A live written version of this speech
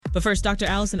But first, Dr.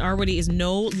 Allison Arwady is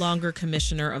no longer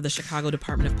commissioner of the Chicago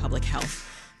Department of Public Health.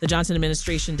 The Johnson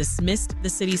administration dismissed the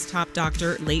city's top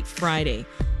doctor late Friday.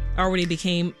 Arwady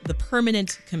became the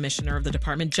permanent commissioner of the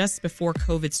department just before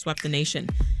COVID swept the nation.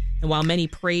 And while many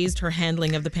praised her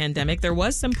handling of the pandemic, there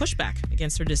was some pushback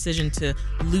against her decision to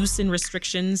loosen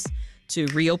restrictions, to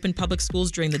reopen public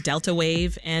schools during the Delta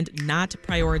wave, and not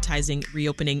prioritizing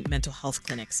reopening mental health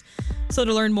clinics. So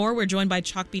to learn more, we're joined by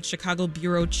Chalk Beat Chicago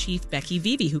Bureau Chief Becky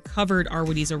Vivi, who covered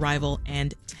Arwady's arrival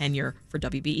and tenure for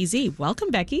WBEZ. Welcome,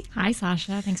 Becky. Hi,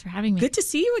 Sasha. Thanks for having me. Good to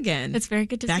see you again. It's very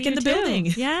good to see you back in the building.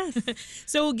 Yes.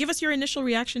 So give us your initial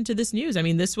reaction to this news. I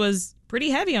mean, this was pretty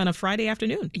heavy on a Friday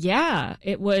afternoon. Yeah,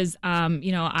 it was.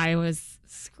 I was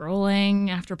scrolling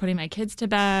after putting my kids to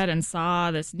bed and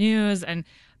saw this news, and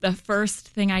the first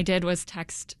thing I did was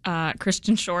text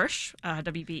Christian Schorsch,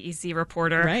 WBEZ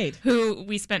reporter, right, who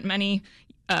we spent many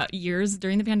years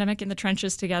during the pandemic in the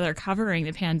trenches together covering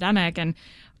the pandemic, and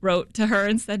wrote to her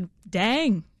and said,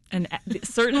 dang. And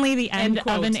certainly the end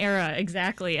of an era.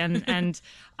 Exactly. And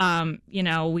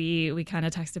we kind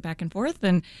of texted back and forth,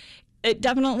 and it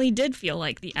definitely did feel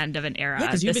like the end of an era. Yeah,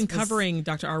 because you've been covering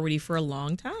Dr. Arwady for a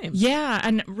long time. Yeah.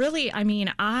 And really, I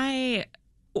mean,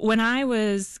 when I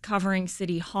was covering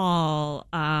City Hall,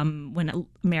 when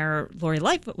Mayor Lori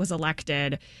Lightfoot was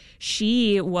elected,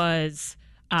 she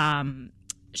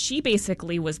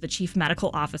basically was the chief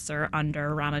medical officer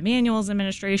under Rahm Emanuel's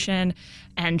administration,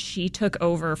 and she took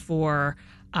over for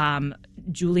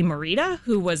Julie Morita,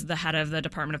 who was the head of the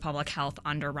Department of Public Health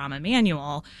under Rahm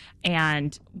Emanuel,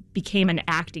 and became an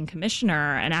acting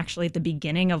commissioner. And actually at the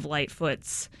beginning of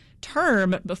Lightfoot's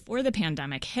term, before the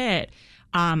pandemic hit,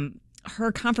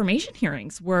 her confirmation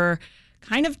hearings were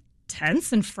kind of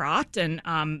tense and fraught, and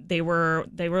they were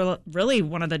really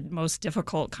one of the most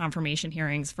difficult confirmation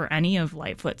hearings for any of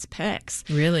Lightfoot's picks.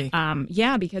 Really?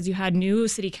 Yeah, because you had new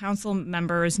city council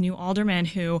members, new aldermen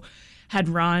who had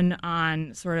run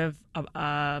on sort of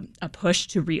a push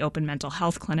to reopen mental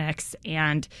health clinics,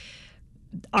 and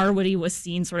Arwady was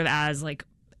seen sort of as like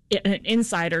an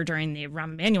insider during the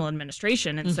Rahm Emanuel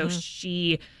administration, and so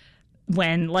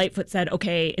when Lightfoot said,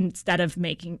 okay, instead of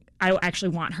I actually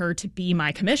want her to be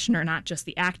my commissioner, not just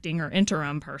the acting or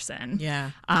interim person.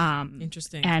 Yeah.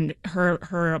 Interesting. And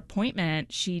her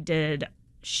appointment, she did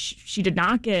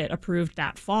not get approved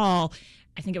that fall.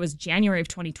 I think it was January of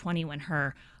 2020 when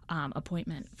her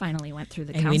appointment finally went through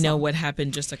the council. And we know what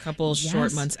happened just a couple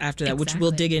short months after that, which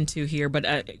we'll dig into here. But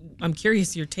I'm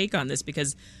curious your take on this,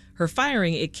 because her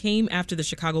firing, it came after the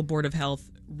Chicago Board of Health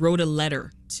wrote a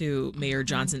letter to Mayor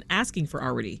Johnson asking for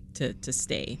Arwady to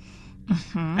stay.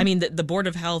 I mean, the Board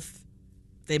of Health,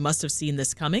 they must have seen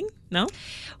this coming, no?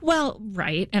 Well,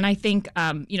 right. And I think,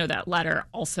 that letter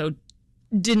also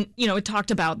didn't, it talked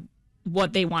about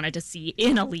what they wanted to see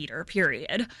in a leader,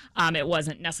 period. It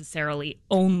wasn't necessarily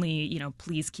only,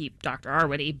 please keep Dr.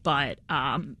 Arwady, but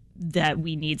that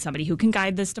we need somebody who can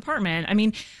guide this department. I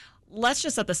mean, let's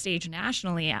just set the stage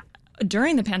nationally.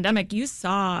 During the pandemic, you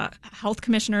saw health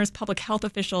commissioners, public health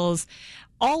officials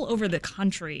all over the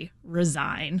country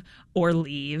resign or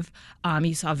leave.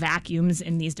 You saw vacuums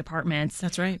in these departments.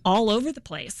 That's right. All over the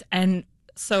place. And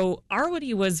so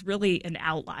Arwady was really an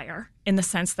outlier in the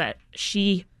sense that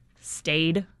she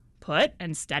stayed put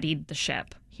and steadied the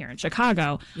ship here in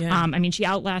Chicago. Yeah. She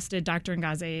outlasted Dr.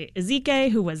 Ngozi Ezike,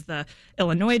 who was the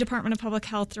Illinois Department of Public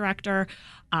Health director,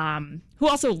 who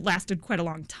also lasted quite a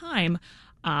long time.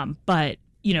 But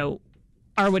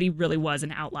Arwady really was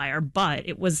an outlier, but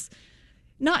it was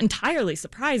not entirely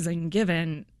surprising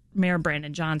given Mayor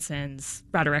Brandon Johnson's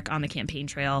rhetoric on the campaign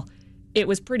trail. It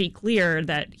was pretty clear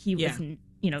that he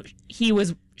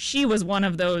was, she was one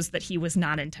of those that he was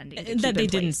not intending to keep that they in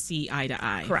place. Didn't see eye to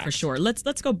eye. Correct. For sure.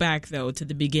 Let's go back though to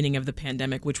the beginning of the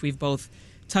pandemic, which we've both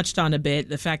touched on a bit.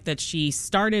 The fact that she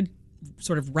started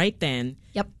sort of right then.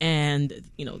 Yep. And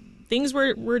things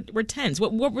were tense.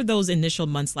 What were those initial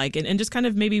months like? And just kind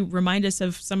of maybe remind us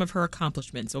of some of her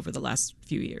accomplishments over the last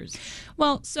few years.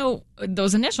 Well, so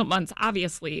those initial months,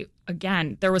 obviously,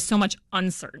 again, there was so much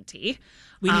uncertainty.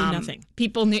 We knew nothing.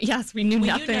 People knew, yes, we knew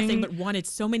nothing. We knew nothing, but wanted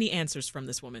so many answers from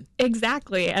this woman.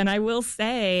 Exactly. And I will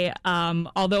say,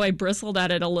 although I bristled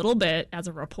at it a little bit as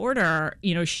a reporter,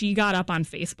 she got up on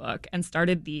Facebook and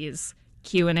started these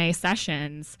Q&A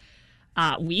sessions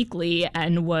weekly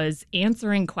and was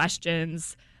answering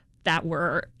questions that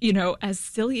were, as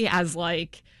silly as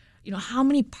like, how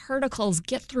many particles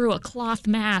get through a cloth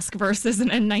mask versus an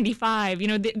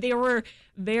N95? They were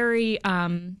very,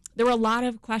 there were a lot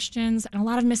of questions and a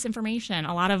lot of misinformation,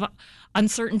 a lot of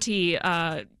uncertainty.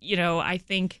 I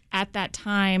think at that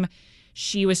time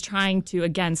she was trying to,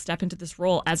 again, step into this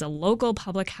role as a local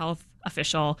public health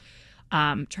official,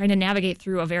 trying to navigate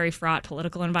through a very fraught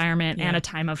political environment and a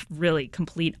time of really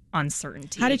complete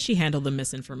uncertainty. How did she handle the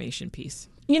misinformation piece?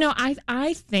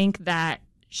 I think that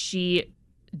she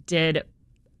did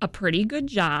a pretty good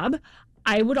job.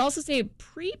 I would also say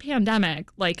pre-pandemic,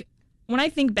 like when I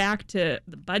think back to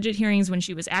the budget hearings when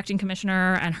she was acting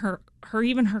commissioner and her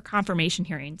confirmation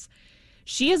hearings,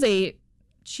 she is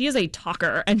a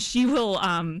talker, and she will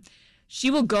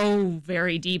go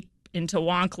very deep into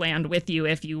wonk land with you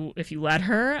if you let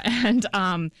her. And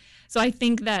so I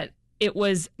think that it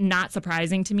was not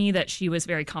surprising to me that she was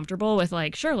very comfortable with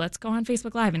like, sure, let's go on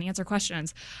Facebook Live and answer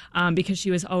questions, because she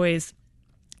was always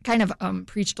kind of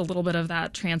preached a little bit of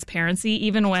that transparency.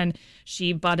 Even when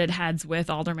she butted heads with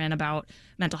aldermen about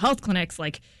mental health clinics,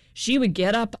 like she would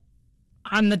get up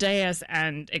on the dais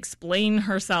and explain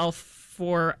herself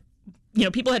for,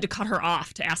 people had to cut her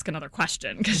off to ask another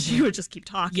question because she would just keep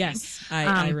talking. Yes,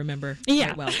 I remember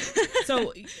quite well.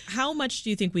 So how much do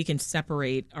you think we can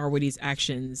separate Arwady's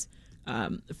actions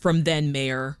from then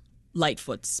Mayor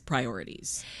Lightfoot's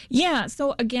priorities? Yeah,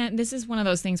 so again, this is one of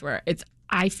those things where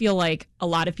I feel like a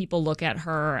lot of people look at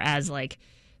her as like,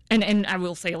 and I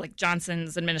will say like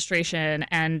Johnson's administration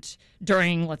and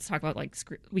during, let's talk about like,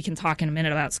 we can talk in a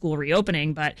minute about school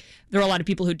reopening, but there are a lot of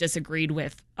people who disagreed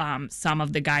with some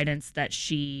of the guidance that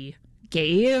she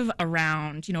gave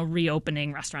around,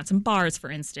 reopening restaurants and bars,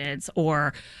 for instance,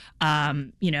 or,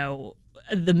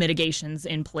 the mitigations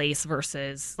in place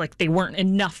versus like there weren't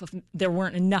enough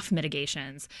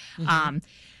mitigations. Mm-hmm.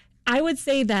 I would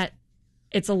say that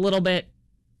it's a little bit.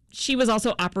 She was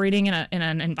also operating in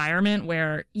an environment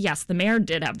where, yes, the mayor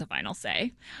did have the final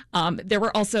say. There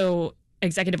were also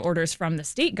executive orders from the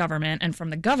state government and from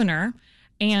the governor,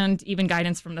 and even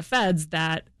guidance from the feds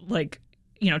that, like,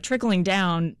 trickling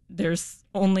down.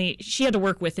 She had to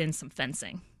work within some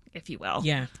fencing, if you will.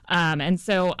 Yeah. And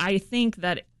so I think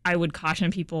that I would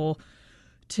caution people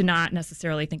to not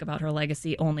necessarily think about her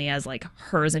legacy only as like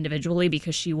hers individually,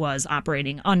 because she was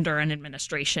operating under an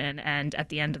administration, and at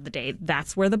the end of the day,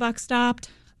 that's where the buck stopped.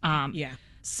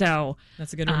 So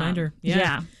that's a good reminder.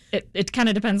 It kind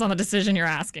of depends on the decision you're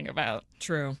asking about.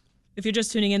 True. If you're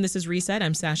just tuning in, this is Reset.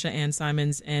 I'm Sasha Ann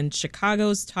Simons, and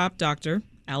Chicago's top doctor,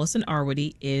 Allison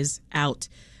Arwady, is out.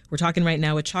 We're talking right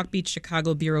now with Chalk Beach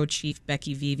Chicago Bureau Chief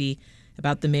Becky Vivi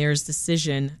about the mayor's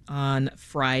decision on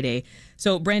Friday.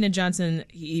 So Brandon Johnson,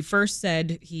 he first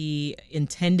said he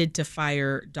intended to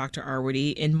fire Dr.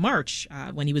 Arwady in March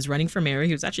when he was running for mayor.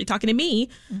 He was actually talking to me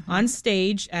on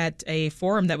stage at a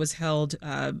forum that was held,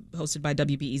 hosted by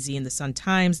WBEZ and the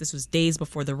Sun-Times. This was days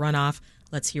before the runoff.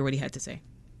 Let's hear what he had to say.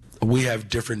 We have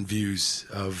different views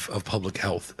of public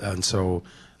health, and so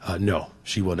no,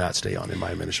 she will not stay on in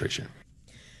my administration.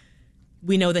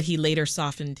 We know that he later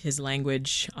softened his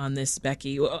language on this,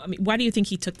 Becky. I mean, why do you think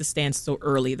he took the stance so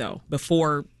early, though,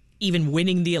 before even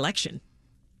winning the election?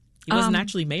 He wasn't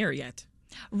actually mayor yet.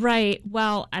 Right.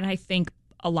 Well, and I think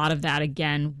a lot of that,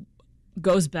 again,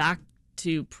 goes back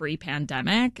to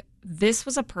pre-pandemic. This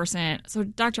was a person, so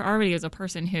Dr. Arwady is a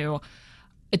person who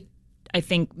I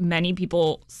think many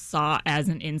people saw as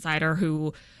an insider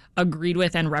who agreed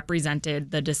with and represented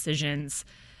the decisions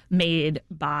made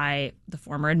by the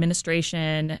former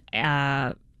administration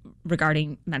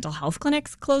regarding mental health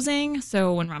clinics closing.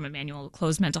 So when Rahm Emanuel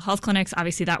closed mental health clinics,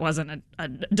 obviously that wasn't a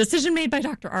decision made by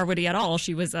Dr. Arwady at all.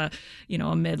 She was a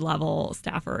mid-level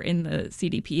staffer in the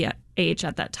CDPH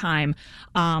at that time.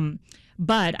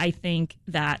 But I think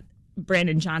that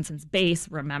Brandon Johnson's base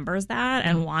remembers that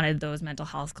and wanted those mental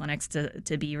health clinics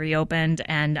to be reopened.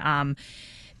 And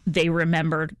they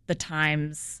remembered the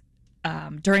times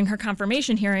during her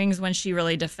confirmation hearings when she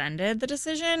really defended the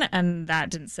decision, and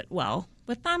that didn't sit well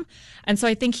with them. And so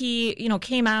I think he,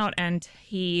 came out and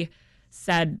he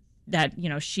said that,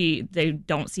 they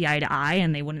don't see eye to eye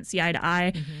and they wouldn't see eye to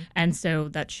eye. Mm-hmm. And so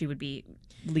that she would be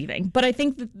leaving. But I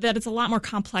think that it's a lot more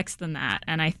complex than that.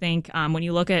 And I think when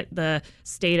you look at the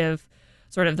state of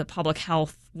sort of the public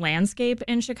health landscape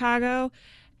in Chicago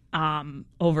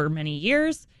over many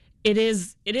years, it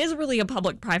is really a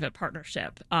public-private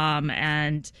partnership,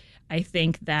 and I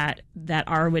think that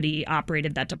Arwady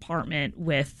operated that department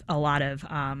with a lot of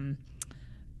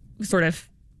sort of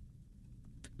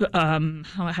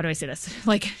how do I say this?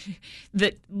 Like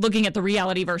looking at the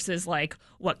reality versus like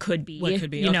what could be,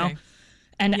 you know.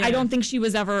 And yeah. I don't think she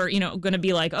was ever, going to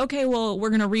be like, okay, well, we're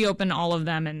going to reopen all of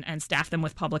them and staff them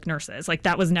with public nurses. Like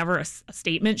that was never a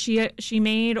statement she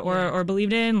made or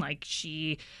believed in. Like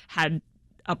she had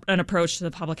an approach to the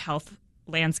public health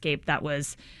landscape that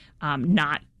was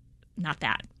not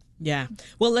that. Yeah.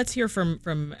 Well, let's hear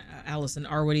from Allison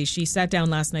Arwady. She sat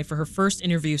down last night for her first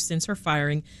interview since her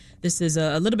firing. This is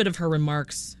a little bit of her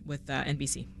remarks with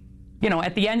NBC. You know,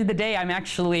 at the end of the day, I'm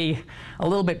actually a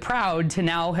little bit proud to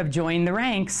now have joined the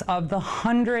ranks of the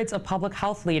hundreds of public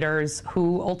health leaders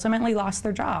who ultimately lost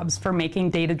their jobs for making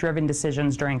data-driven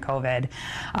decisions during COVID.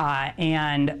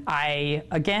 And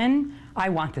I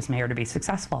want this mayor to be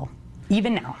successful,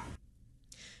 even now.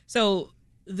 So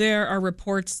there are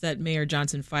reports that Mayor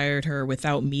Johnson fired her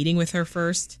without meeting with her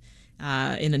first.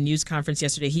 In a news conference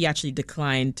yesterday, he actually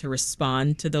declined to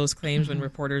respond to those claims when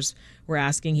reporters were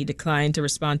asking. He declined to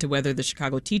respond to whether the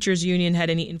Chicago Teachers Union had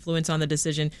any influence on the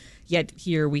decision. Yet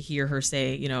here we hear her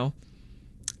say,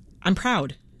 I'm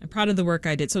proud. I'm proud of the work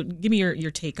I did. So give me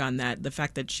your take on that, the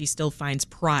fact that she still finds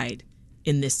pride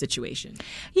in this situation.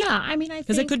 Yeah, I mean, I think...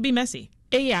 Because it could be messy.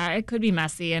 Yeah, it could be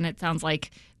messy, and it sounds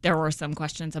like there were some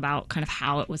questions about kind of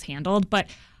how it was handled. But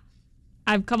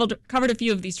I've covered a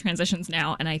few of these transitions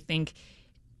now, and I think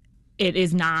it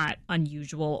is not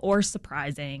unusual or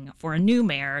surprising for a new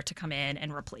mayor to come in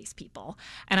and replace people.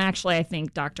 And actually, I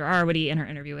think Dr. Arwady, in her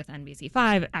interview with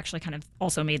NBC5, actually kind of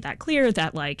also made that clear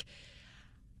that, like,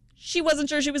 she wasn't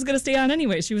sure she was going to stay on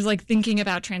anyway. She was, like, thinking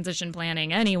about transition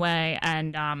planning anyway.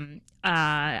 And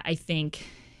I think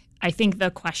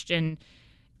the question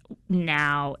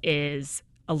now is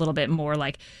a little bit more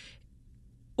like,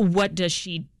 what does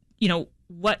she,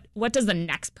 what does the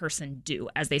next person do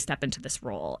as they step into this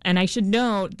role? And I should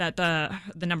note that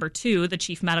the number two, the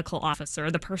chief medical officer,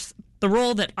 the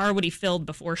role that Arwady filled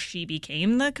before she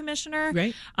became the commissioner,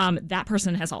 right? That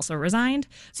person has also resigned.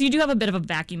 So you do have a bit of a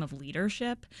vacuum of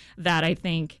leadership that I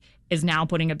think is now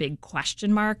putting a big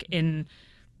question mark in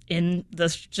the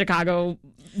Chicago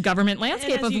government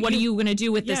landscape of what are you going to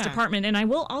do with this department. And I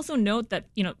will also note that,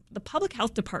 the public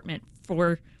health department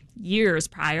for years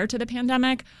prior to the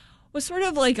pandemic was sort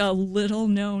of like a little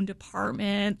known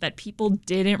department that people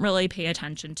didn't really pay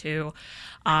attention to.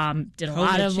 Did a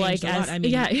lot of like,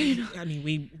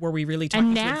 were we really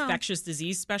talking to infectious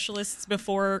disease specialists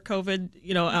before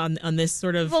COVID? On this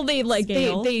sort of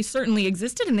scale? They certainly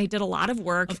existed, and they did a lot of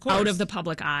work out of the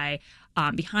public eye.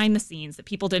 Behind the scenes that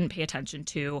people didn't pay attention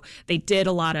to. They did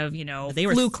a lot of, they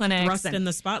were flu clinics. Thrust in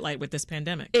the spotlight with this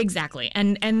pandemic. Exactly.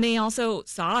 And they also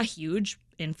saw a huge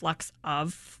influx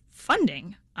of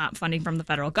funding from the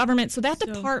federal government. So that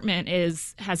department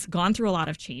has gone through a lot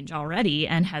of change already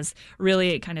and has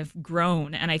really kind of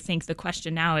grown. And I think the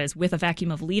question now is, with a vacuum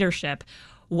of leadership,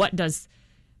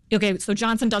 so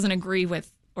Johnson doesn't agree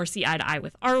with or see eye to eye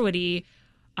with Arwady,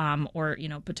 or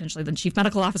potentially the chief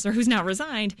medical officer who's now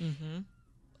resigned. Mm-hmm.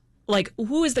 Like,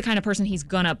 who is the kind of person he's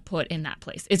gonna put in that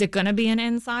place? Is it gonna be an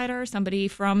insider, somebody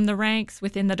from the ranks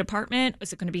within the department?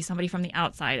 Is it gonna be somebody from the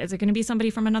outside? Is it gonna be somebody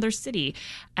from another city?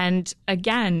 And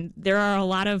again, there are a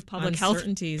lot of public health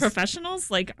professionals,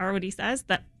 like Arwady says,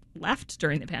 that left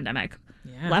during the pandemic,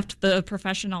 left the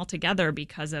profession altogether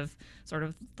because of sort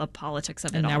of the politics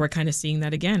of it all. And now we're kind of seeing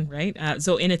that again, right?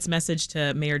 So in its message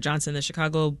to Mayor Johnson, the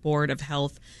Chicago Board of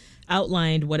Health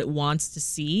outlined what it wants to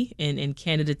see in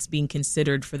candidates being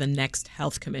considered for the next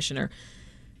health commissioner.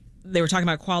 They were talking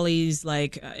about qualities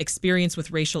like experience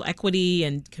with racial equity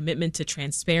and commitment to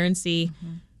transparency.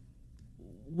 Mm-hmm.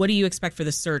 What do you expect for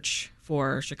the search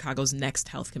for Chicago's next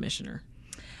health commissioner?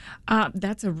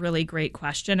 That's a really great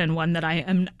question, and one that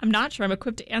I'm not sure I'm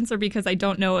equipped to answer because I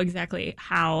don't know exactly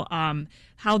how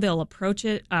they'll approach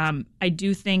it. I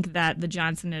do think that the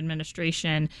Johnson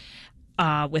administration,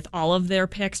 with all of their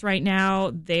picks right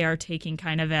now, they are taking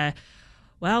kind of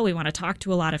we want to talk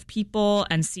to a lot of people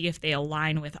and see if they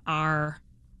align with our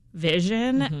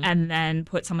vision, and then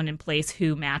put someone in place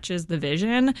who matches the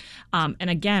vision. And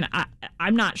again,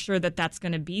 I'm not sure that that's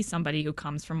going to be somebody who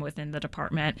comes from within the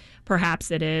department.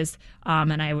 Perhaps it is.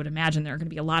 And I would imagine there are going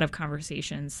to be a lot of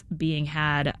conversations being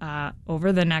had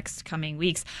over the next coming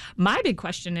weeks. My big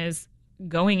question is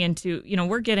going into,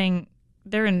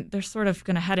 they're sort of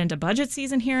going to head into budget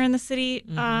season here in the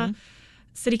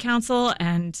city council,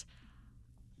 and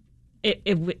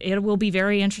it will be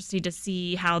very interesting to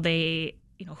see how they,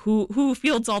 who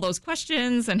fields all those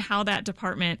questions and how that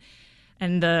department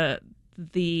and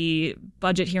the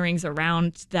budget hearings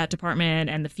around that department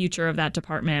and the future of that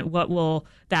department, what will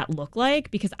that look like?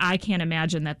 Because I can't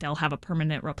imagine that they'll have a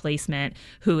permanent replacement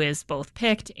who is both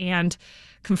picked and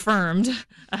confirmed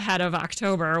ahead of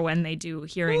October when they do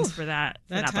hearings for that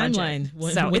timeline.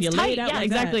 Budget. So when it's tight. Yeah,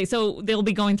 exactly. That. So they'll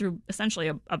be going through essentially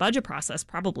a budget process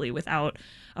probably without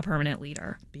a permanent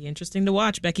leader. Be interesting to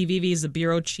watch. Becky Vivi is the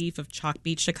bureau chief of Chalk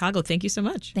Beach, Chicago. Thank you so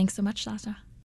much. Thanks so much, Sasha.